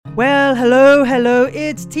Well, hello,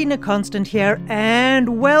 it's Tina Constant here,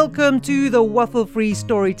 and welcome to the Waffle Free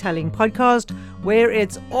Storytelling Podcast, where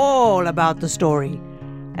it's all about the story.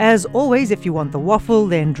 As always, if you want the waffle,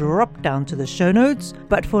 then drop down to the show notes.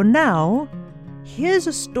 But for now, here's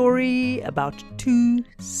a story about two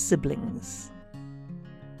siblings.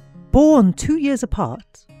 Born 2 years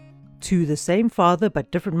apart, to the same father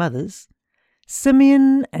but different mothers,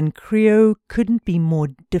 Simeon and Creo couldn't be more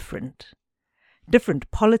different. Different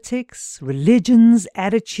politics, religions,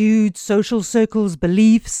 attitudes, social circles,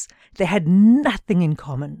 beliefs. They had nothing in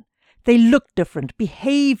common. They looked different,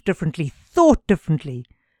 behaved differently, thought differently.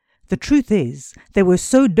 The truth is, they were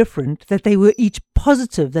so different that they were each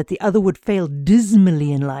positive that the other would fail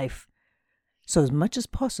dismally in life. So as much as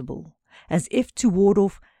possible, as if to ward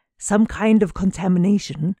off some kind of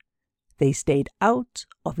contamination, they stayed out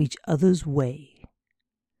of each other's way.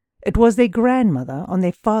 It was their grandmother on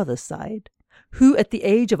their father's side who at the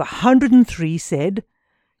age of 103 said,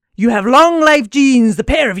 "You have long life genes, the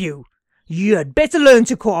pair of you. You had better learn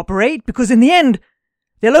to cooperate, because in the end,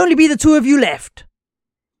 there'll only be the two of you left."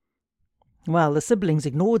 Well, the siblings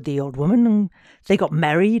ignored the old woman, and they got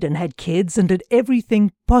married and had kids and did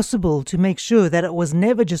everything possible to make sure that it was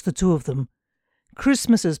never just the two of them.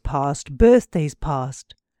 Christmases passed, birthdays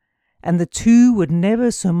passed, and the two would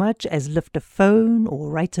never so much as lift a phone or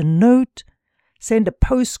write a note, send a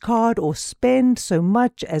postcard, or spend so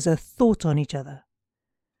much as a thought on each other.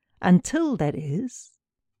 Until, that is,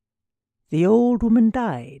 the old woman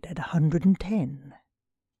died at 110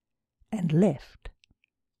 and left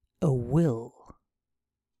a will.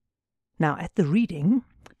 Now, at the reading,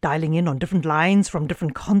 dialing in on different lines from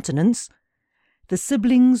different continents, the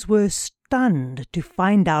siblings were stunned to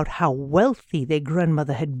find out how wealthy their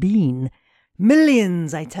grandmother had been.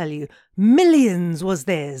 Millions, I tell you, millions was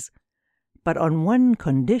theirs. But on one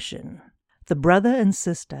condition: the brother and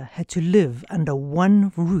sister had to live under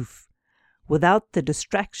one roof, without the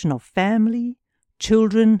distraction of family,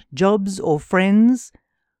 children, jobs, or friends,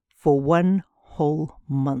 for 1 whole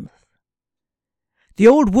month. The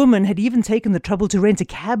old woman had even taken the trouble to rent a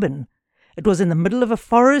cabin. It was in the middle of a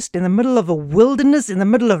forest, in the middle of a wilderness, in the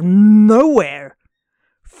middle of nowhere,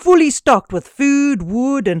 fully stocked with food,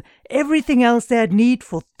 wood, and everything else they had need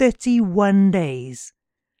for 31 days.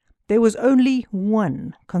 There was only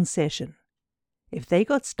one concession. If they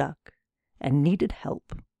got stuck and needed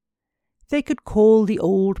help, they could call the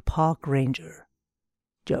old park ranger,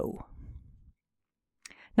 Joe.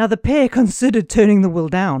 Now the pair considered turning the will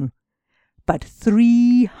down, but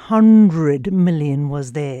 300 million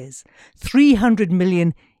was theirs. 300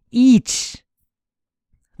 million each.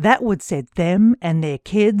 That would set them and their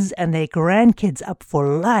kids and their grandkids up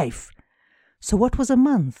for life. So what was a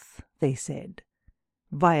month, they said,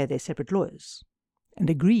 via their separate lawyers, and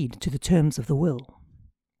agreed to the terms of the will.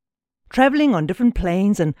 Travelling on different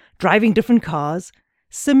planes and driving different cars,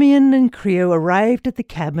 Simeon and Creo arrived at the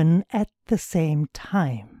cabin at the same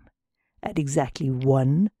time, at exactly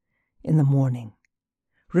 1 in the morning.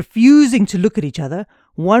 Refusing to look at each other,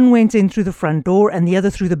 one went in through the front door and the other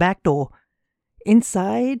through the back door.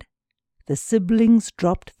 Inside, the siblings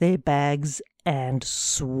dropped their bags and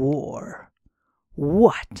swore.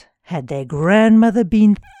 What had their grandmother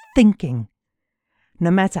been thinking? No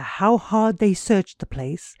matter how hard they searched the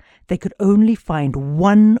place, they could only find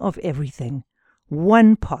one of everything.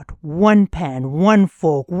 1 pot, 1 pan, 1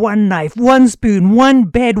 fork, 1 knife, 1 spoon, 1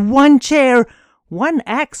 bed, 1 chair, 1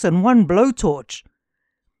 axe, and 1 blowtorch.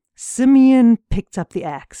 Simeon picked up the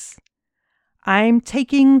axe. "I'm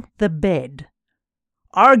taking the bed.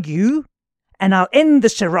 Argue, and I'll end the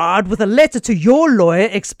charade with a letter to your lawyer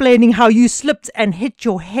explaining how you slipped and hit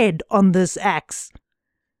your head on this axe."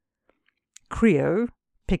 Creo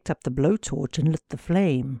picked up the blowtorch and lit the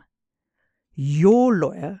flame. "Your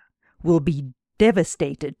lawyer will be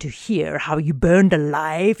devastated to hear how you burned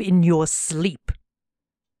alive in your sleep."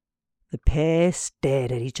 The pair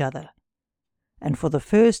stared at each other, and for the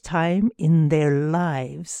first time in their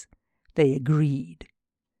lives, they agreed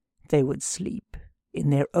they would sleep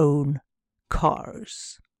in their own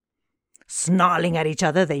cars. Snarling at each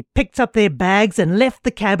other, they picked up their bags and left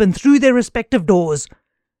the cabin through their respective doors.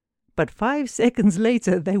 But 5 seconds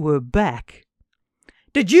later, they were back.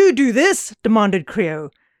 "Did you do this?" demanded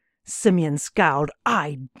Creo. Simeon scowled.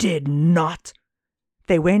 "I did not."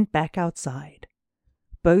 They went back outside.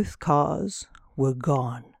 Both cars were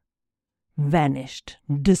gone. Vanished,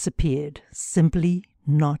 disappeared, simply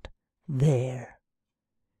not there.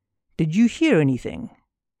 "Did you hear anything?"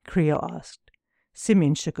 Creo asked.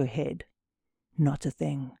 Simeon shook her head. Not a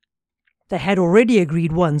thing. They had already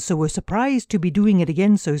agreed once, so were surprised to be doing it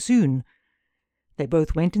again so soon. They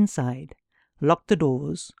both went inside, locked the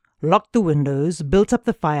doors, locked the windows, built up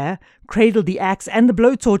the fire, cradled the axe and the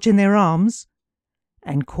blowtorch in their arms,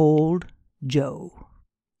 and called Joe.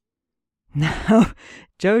 Now,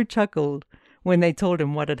 Joe chuckled when they told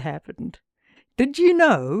him what had happened. "Did you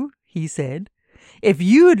know," he said, "if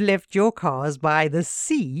you had left your cars by the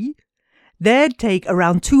sea, they'd take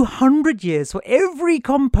around 200 years for every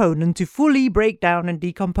component to fully break down and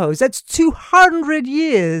decompose. That's 200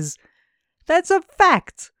 years. That's a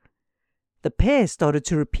fact." The pair started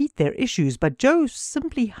to repeat their issues, but Joe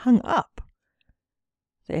simply hung up.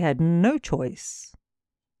 They had no choice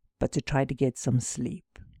but to try to get some sleep.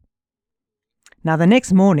 Now the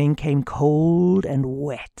next morning came cold and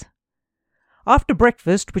wet. After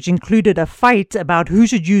breakfast, which included a fight about who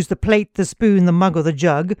should use the plate, the spoon, the mug, or the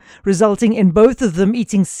jug, resulting in both of them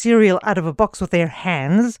eating cereal out of a box with their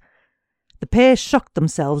hands, the pair shocked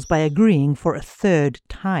themselves by agreeing for a third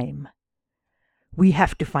time. "We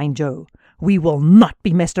have to find Joe. We will not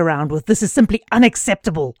be messed around with. This is simply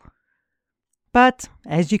unacceptable." But,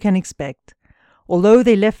 as you can expect, although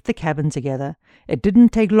they left the cabin together, it didn't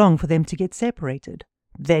take long for them to get separated,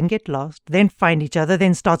 then get lost, then find each other,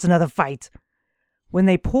 then start another fight. When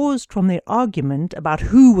they paused from their argument about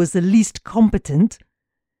who was the least competent,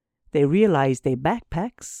 they realized their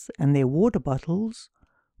backpacks and their water bottles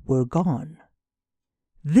were gone.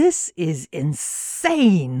 This is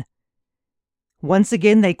insane! Once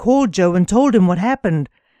again they called Joe and told him what happened.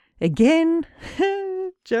 Again,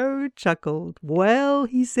 Joe chuckled. "Well,"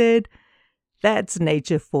 he said, "that's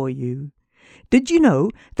nature for you. Did you know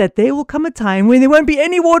that there will come a time when there won't be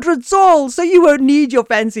any water at all, so you won't need your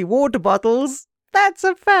fancy water bottles? That's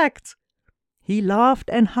a fact." He laughed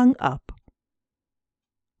and hung up.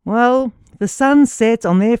 Well, the sun set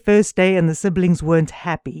on their first day and the siblings weren't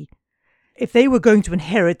happy. If they were going to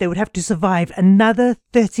inherit, they would have to survive another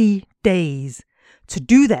 30 days. To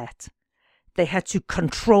do that, they had to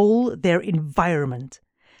control their environment.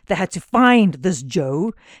 They had to find this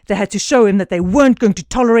Joe. They had to show him that they weren't going to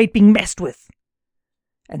tolerate being messed with.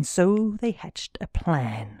 And so they hatched a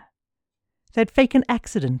plan. They'd fake an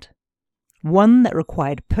accident, one that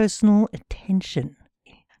required personal attention.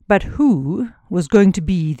 But who was going to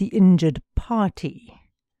be the injured party?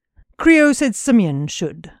 Creo said Simeon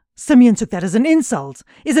should. Simeon took that as an insult.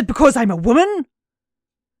 "Is it because I'm a woman?"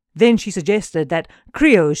 Then she suggested that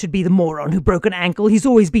Creo should be the moron who broke an ankle. He's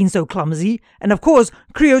always been so clumsy. And of course,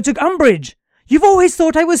 Creo took umbrage. "You've always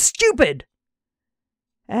thought I was stupid."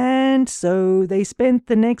 And so they spent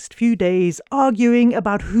the next few days arguing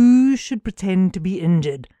about who should pretend to be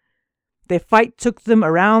injured. Their fight took them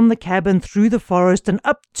around the cabin, through the forest, and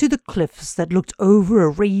up to the cliffs that looked over a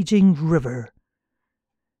raging river.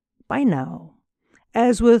 By now,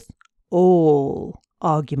 as with all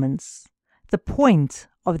arguments, the point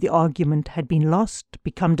of the argument had been lost,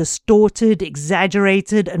 become distorted,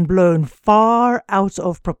 exaggerated, and blown far out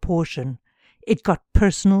of proportion. It got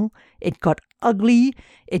personal, it got ugly,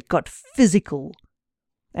 it got physical.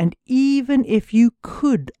 And even if you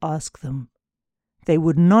could ask them, they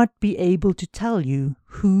would not be able to tell you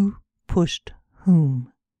who pushed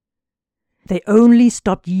whom. They only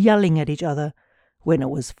stopped yelling at each other when it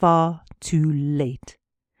was far too late.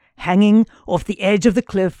 Hanging off the edge of the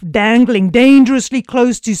cliff, dangling dangerously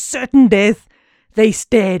close to certain death, they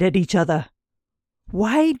stared at each other.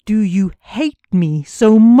 "Why do you hate me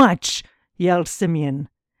so much?" yelled Simeon.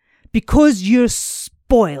 "Because you're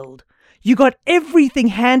spoiled. You got everything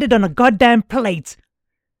handed on a goddamn plate."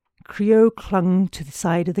 Creo clung to the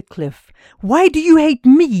side of the cliff. "Why do you hate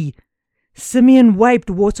me?" Simeon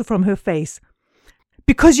wiped water from her face.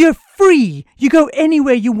 "Because you're free. You go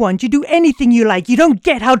anywhere you want. You do anything you like. You don't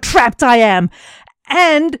get how trapped I am.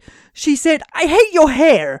 And," she said, "I hate your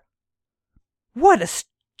hair." "What a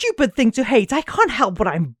stupid thing to hate. I can't help what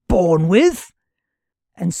I'm born with."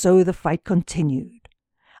 And so the fight continued.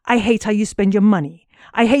 "I hate how you spend your money.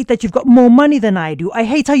 I hate that you've got more money than I do. I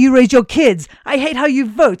hate how you raise your kids. I hate how you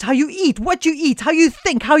vote, how you eat, what you eat, how you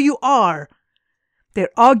think, how you are." Their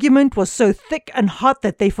argument was so thick and hot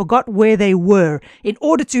that they forgot where they were. In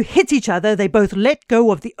order to hit each other, they both let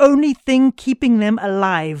go of the only thing keeping them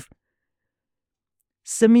alive.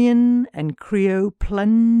 Simeon and Creo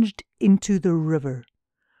plunged into the river.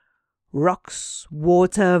 Rocks,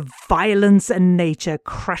 water, violence, and nature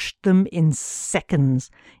crushed them in seconds.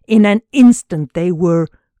 In an instant they were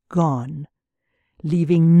gone,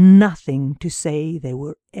 leaving nothing to say they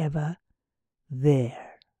were ever there.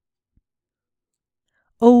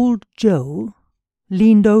 Old Joe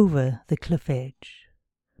leaned over the cliff edge.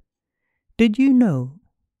 "Did you know,"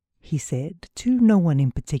 he said, to no one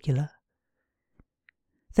in particular,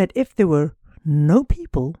 "that if there were no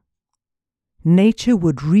people, nature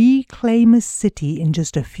would reclaim a city in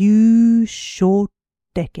just a few short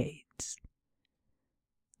decades.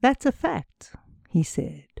 That's a fact, he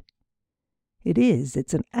said. It is.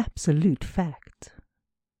 It's an absolute fact.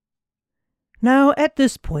 Now, at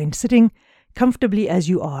this point, sitting comfortably as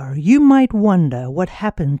you are, you might wonder what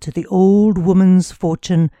happened to the old woman's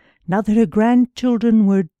fortune now that her grandchildren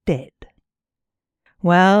were dead.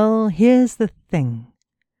 Well, here's the thing.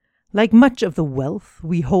 Like much of the wealth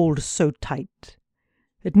we hold so tight,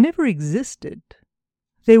 it never existed.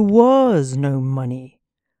 There was no money.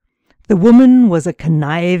 The woman was a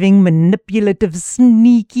conniving, manipulative,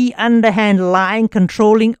 sneaky, underhand, lying,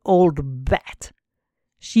 controlling old bat.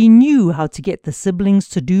 She knew how to get the siblings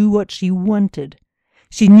to do what she wanted.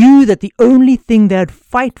 She knew that the only thing they'd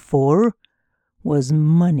fight for was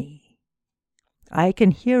money. I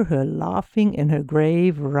can hear her laughing in her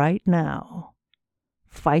grave right now.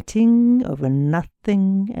 Fighting over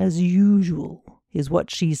nothing as usual is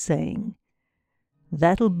what she's saying.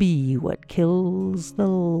 That'll be what kills the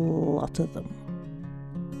lot of them.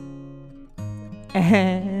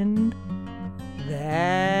 And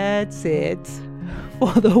that's it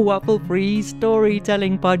for the Waffle Free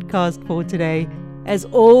Storytelling Podcast for today. As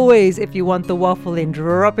always, if you want the waffle, then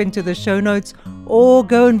drop into the show notes or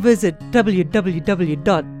go and visit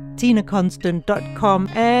www.tinaconstant.com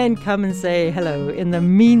and come and say hello. In the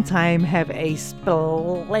meantime, have a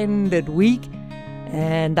splendid week.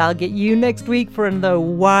 And I'll get you next week for another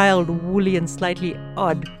wild, woolly, and slightly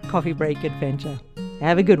odd coffee break adventure.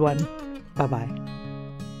 Have a good one. Bye-bye.